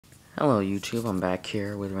Hello YouTube, I'm back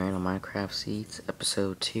here with Random Minecraft Seeds,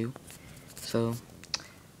 episode 2. So,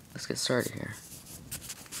 let's get started here.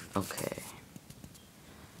 Okay.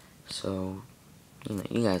 So,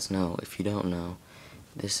 you guys know, if you don't know,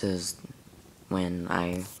 this is when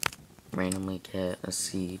I randomly get a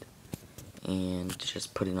seed and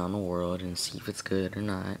just put it on the world and see if it's good or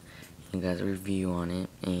not. You guys review on it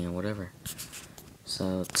and whatever.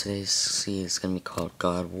 So, today's seed is going to be called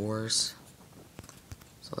God Wars.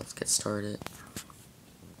 So, let's get started.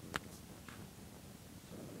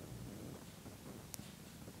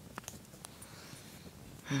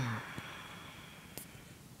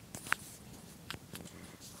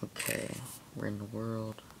 Okay, we're in the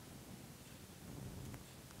world.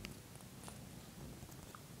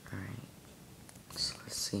 Alright, so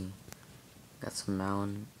let's see. Got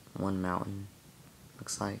some one mountain,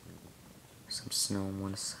 looks like. Some snow on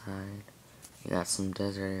one side. You got some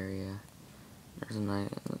desert area. There's a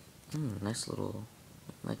nice little,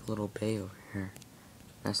 little bay over here.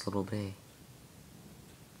 Nice little bay.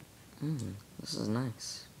 This is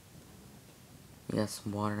nice. You got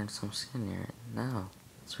some water and some skin there. Now,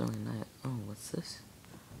 it's really nice. Oh, what's this?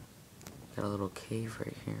 Got a little cave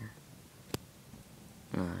right here.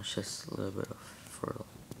 No, it's just a little bit of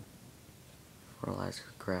fertilizer,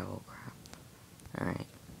 gravel, crap. Alright.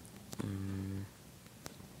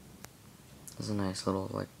 There's a nice little,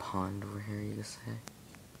 pond over here, you could say.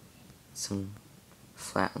 Some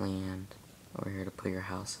flat land over here to put your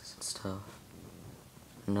houses and stuff.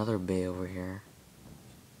 Another bay over here.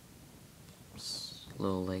 Just a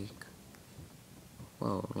little lake.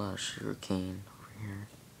 Whoa, a lot of sugar cane over here.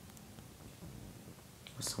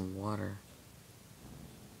 With some water.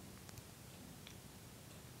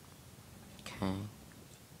 Okay.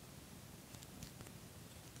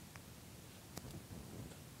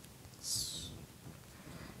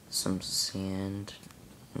 Some sand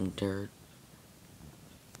and dirt.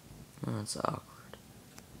 Oh, that's awkward.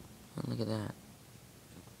 Oh, look at that.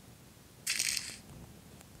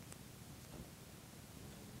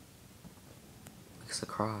 Makes a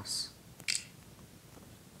cross.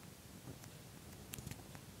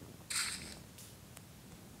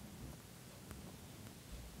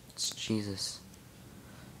 It's Jesus.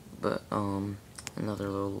 But, another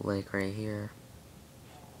little lake right here.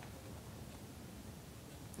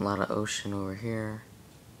 A lot of ocean over here.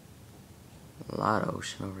 A lot of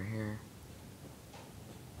ocean over here.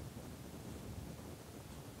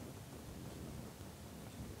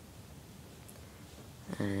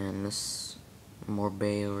 And this more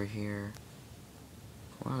bay over here.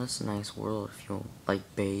 Wow, that's a nice world if you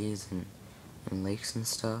like bays and lakes and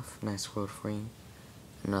stuff. Nice world for you.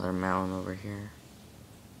 Another mountain over here.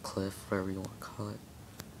 Cliff, whatever you want to call it.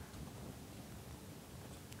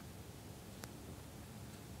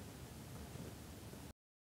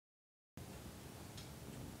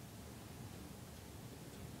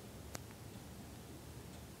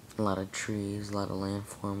 A lot of trees, a lot of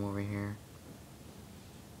landform over here.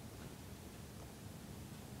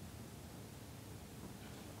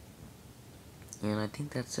 And I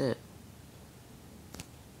think that's it.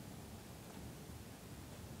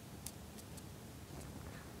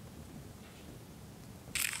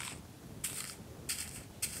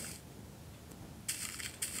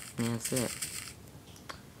 And that's it.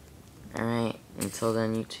 Alright, until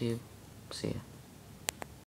then YouTube, see ya.